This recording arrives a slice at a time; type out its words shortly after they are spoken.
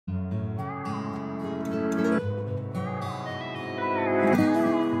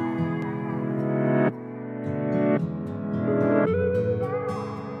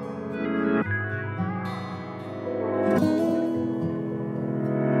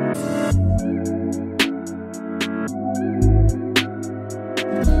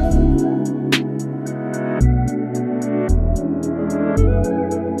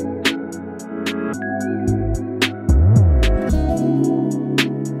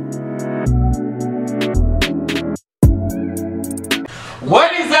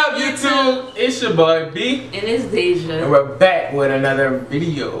boy B. And it's Deja. And we're back with another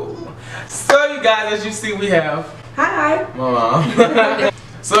video. So you guys, as you see, we have Hi. my mom.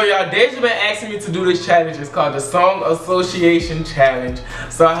 So y'all, Deja been asking me to do this challenge. It's called the Song Association Challenge.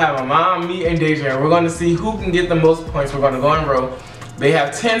 So I have my mom, me, and Deja, and we're going to see who can get the most points. We're going to go in a row. They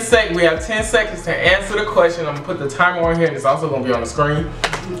have 10 seconds. We have 10 seconds to answer the question. I'm gonna put the timer on here, and it's also gonna be on the screen.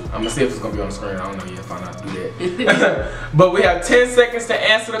 I'm gonna see if it's gonna be on the screen. I don't know yet. Find out to do that. But we have 10 seconds to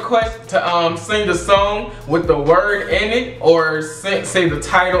answer the question. To sing the song with the word in it, or say the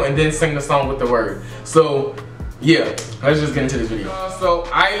title and then sing the song with the word. So yeah, let's just get into this video. So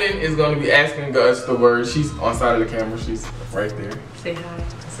Island is gonna be asking us the word. She's on side of the camera. She's right there. Say hi.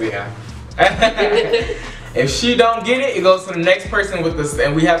 Say hi. If she don't get it, it goes to the next person with this,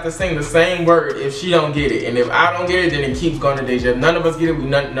 and we have to sing the same word if she don't get it. And if I don't get it, then it keeps going to Deja. If none of us get it,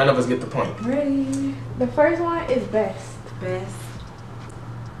 none of us get the point. Ready? The first one is best. Best.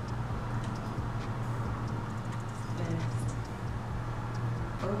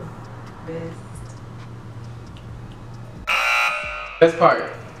 Oh, best. Best part.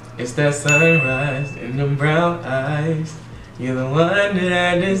 It's that sunrise in them brown eyes. You're the one that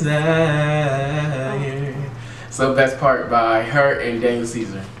I desire. So best part by her and Daniel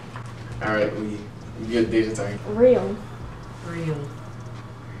Caesar. Alright, we get Deja turn. Real. Real.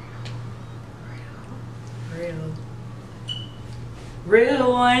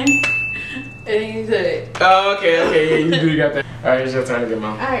 Real one. And you said it. Oh, okay, yeah, you got that. Alright, it's your turn to get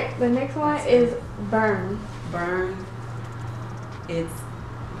mom. Alright, the next one is burn. Burn. It's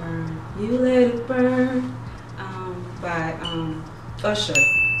burn. You let it burn. By Usher.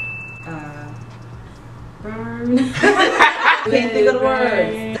 Burn. Can't think of the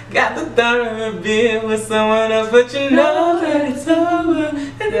words. Got the thought of a being with someone else, but you know that it's over.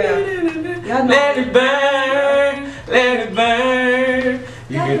 Yeah. Let it burn, let it burn.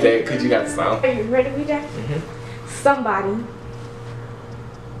 You get that because you got the song. Are you ready, BJ? Somebody.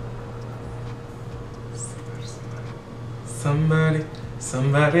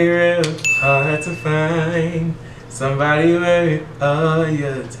 Somebody real hard to find. Somebody worth all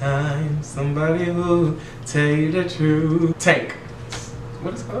your time. Somebody who tell you the truth. Tank.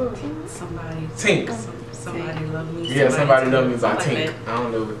 What is it called? Somebody. Tink. Somebody love me. Yeah, somebody love me by Something like Tink. that. I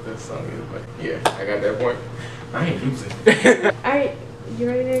don't know what that song is, but yeah, I got that point. I ain't using it. Alright, you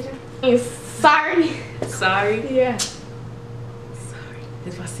ready, Deja? Sorry. Sorry. Yeah. Sorry.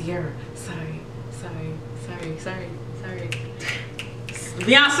 It's my Sierra. Sorry.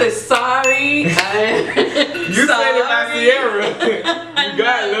 Beyonce, sorry. You said it by Sierra. You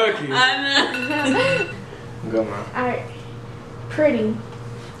got lucky. I know. Go, mom. Alright. Pretty.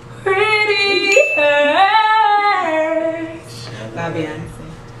 Pretty by Beyonce.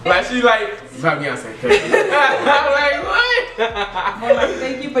 Like she like by Beyonce. I'm like, what? More like,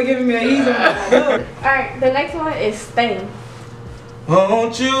 thank you for giving me an easy one. Alright, the next one is stay.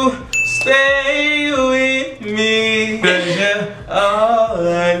 Won't you stay with me? 'Cause you're all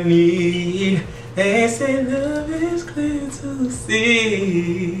I need. They say love is clear to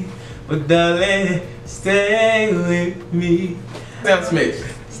see, but darling, stay with me. Sam Smith,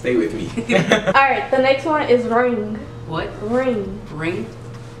 stay with me. Alright, the next one is ring. What? Ring. Ring?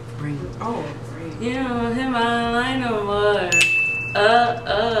 Oh, ring. You don't hit my line no more.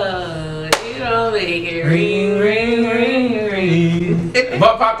 You don't make it ring.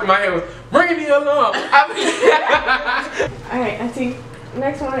 What popped in my head was, ring the alarm. Alright, I see.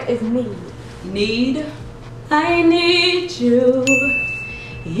 Next one is need. Need. I need you.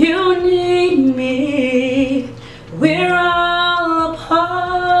 You need me. We're all a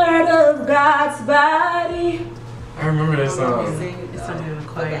part of God's body. I remember that song. It's something in the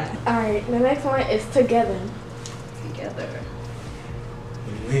choir. Alright, the next one is together. Together.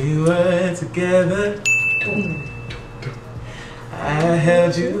 We were together. I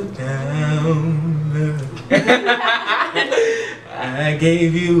held you down. I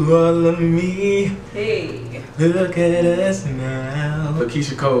gave you all of me. Hey. Look at us now.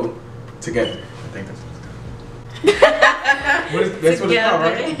 Lakeisha Cole, together. I think that's what it's called. That's what it's called,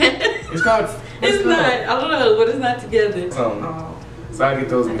 right? It's called. It's not. I don't know, but it's not together. So I get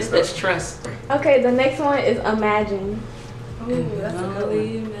those I think mixed that's up. trust. Okay, the next one is imagine. Oh, that's a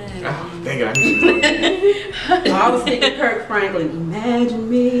good one. Oh, dang it, I knew I was thinking Kirk Franklin. Imagine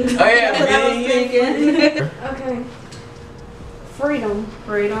me. Oh yeah, That's what I was thinking. Okay. Freedom.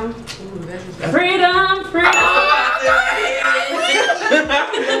 Freedom. That's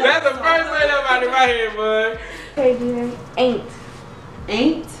the first thing up out of my head, bud. Okay, BJ. Ain't.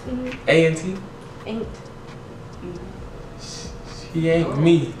 Ain't. A&T? Ain't. She ain't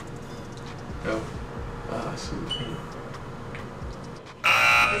me. No. Oh, shoot.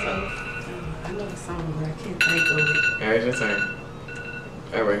 know the song, but I can't think of it. Alright, your turn.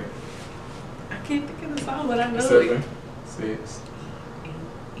 Alright. I can't think of the song, but I know 7, it. 6.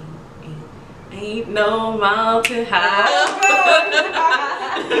 Ain't no mountain high.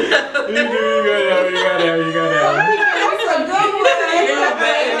 You got it. That's a good one.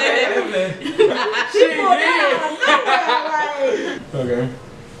 She did. Okay.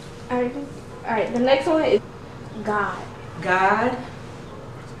 Alright, the next one is God. God.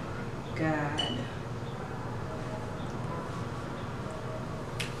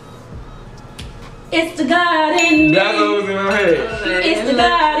 It's the God in me. That's what was in my head. It's the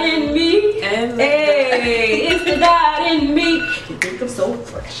God in me. Hey, it's the God in me. You think I'm so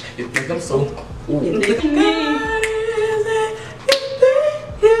fresh. You think I'm so cool. You think God is it?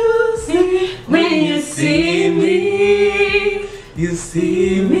 You see when you see me. You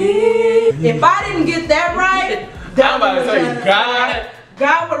see me. If I didn't get that right, I'm about to tell you,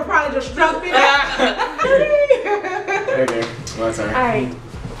 God would have probably just struck me. Okay, my turn. Alright,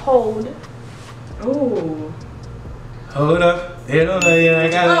 hold. Ooh. Hold up, they don't know you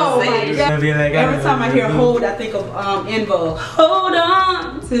like I Oh love my you. God. Be like Every time I hear hold, I think of In Vogue. Hold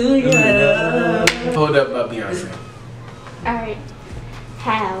on to your love. Hold up by Beyonce. Alright,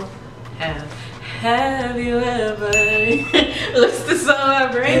 have. Have you ever? What's the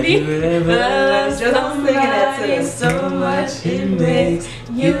song, Brandy? Have you ever Love just singing that to somebody so much it makes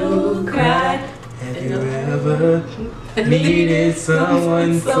you cry. Have you ever needed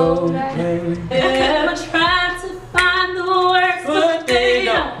someone so badly? Ever tried to find the words but they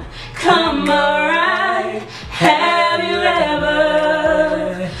don't come alright? Have you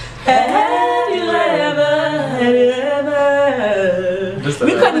ever? Have you ever? Have you ever?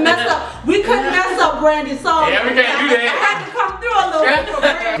 We couldn't mess up Brandy's song. Yeah, we can't do that. I had to come through a little bit for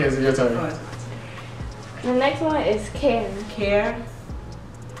Brandy. Okay, so your turn. The next one is care. Care.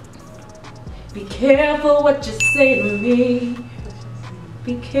 Be careful what you say to me.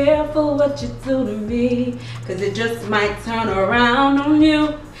 Be careful what you do to me, 'cause it just might turn around on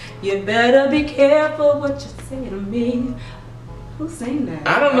you. You better be careful what you say to me. Who sang that?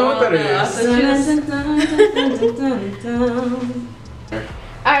 I don't know what that is.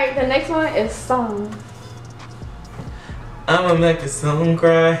 Alright, the next one is song. I'ma make the song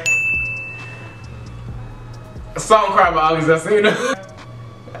cry. A song cry by August Alsina.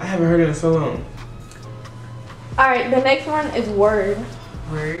 I haven't heard it in so long. Alright, the next one is word.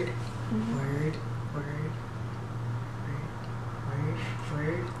 Word.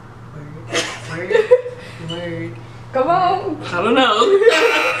 Come on. I don't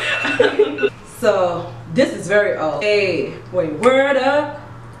know. So this is very old. Hey, wait, word up.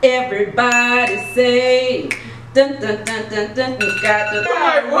 Everybody say. Dun dun dun dun dun. You got the.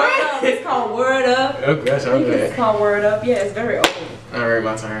 Like, what? It's called Word Up. Oh gosh, I I'm think it's bad. called Word Up. Yeah, it's very old. Alright,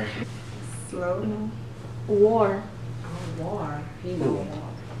 my turn. Slow. War. Oh, war. He know war.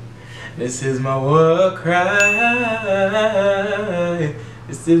 This is my war cry.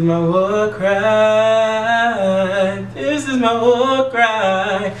 This is my war cry. This is my war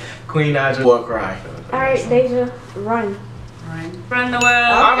cry. Queen Naija war cry. Alright, Deja, run. Run the world.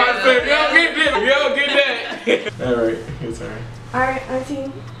 I'm about to say, you don't get this. You don't get that. Alright, your turn. Alright,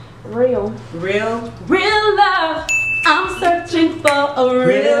 Auntie, real. Real. Real love. I'm searching for a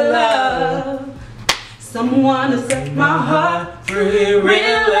real love. Someone to set my heart free.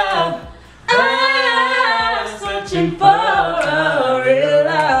 real love. I'm searching for a real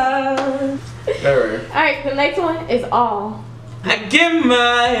love. Alright. Alright, the next one is all. I give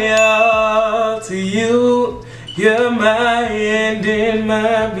my all to you. You're my end and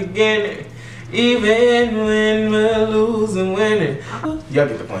my beginning. Even when we're losing, winning. Y'all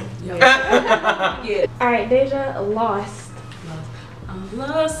get the point. Yeah. Alright, Deja, lost. I'm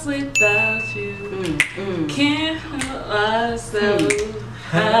lost without you. Can't help myself.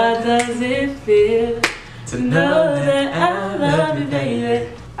 How does it feel To know that I love you, baby?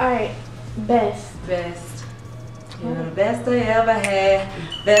 Alright, best. Best. You're the best I ever had.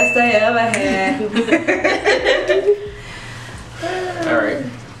 Best I ever had. Alright.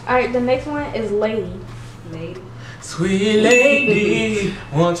 Alright, the next one is lady. Lady. Sweet lady,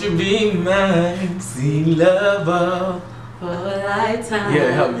 won't you be mine? See love all For a lifetime.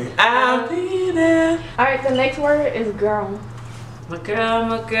 Yeah, help me. I'll be there. Alright, the next word is girl. My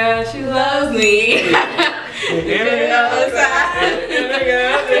girl, she loves me. In the outside, in the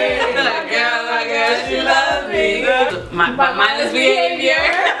girl, My girl, she loves me. My mindless behavior.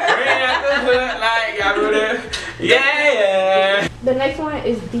 Bring out the hood like y'all do that. Yeah. The next one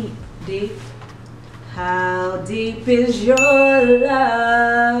is deep. Deep. How deep is your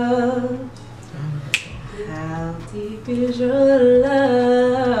love? How deep is your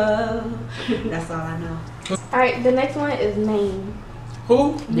love? Alright, the next one is name.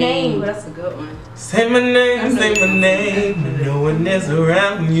 Who? Name. Ooh, that's a good one. Say my name, when no one is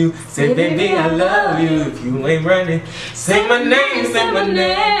around you. Say baby I love you if you ain't running. Say my name,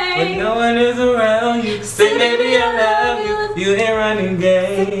 when no one is around you. Say baby I love you, you ain't running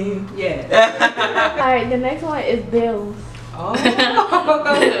game. Yeah. Alright, the next one is bills. Oh.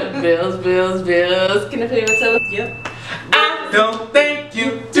 bills. Can I play with tell us? Yep. I don't think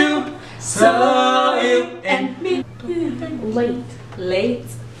you do, so you and me. Late.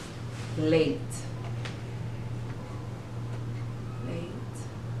 Late.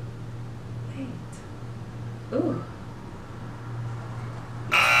 Ooh.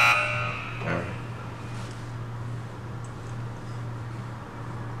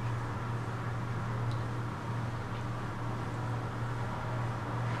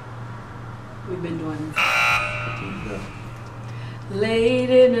 We've been doing this. Late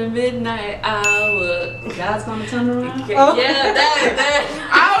in the midnight hour. God's gonna turn around. Yeah, that.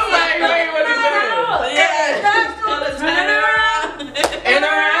 I was like, wait, what is that? Yeah, that's gonna turn around. And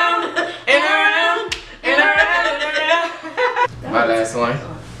around, and around, and around, and around. My last one.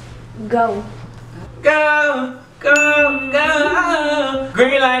 Go. Go, go, go.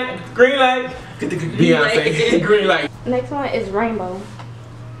 Green light, green light. Beyonce, green light. Next one is rainbow.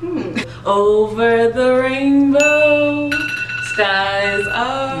 Over the rainbow, skies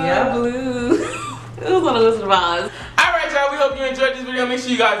are blue. It was on a list of ours. Alright y'all, we hope you enjoyed this video. Make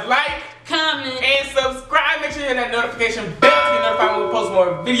sure you guys like, Comment, and subscribe. Make sure you hit that notification bell to get notified when we post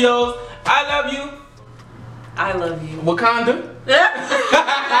more videos. I love you. I love you. Wakanda.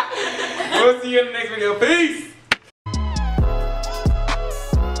 We'll see you in the next video. Peace.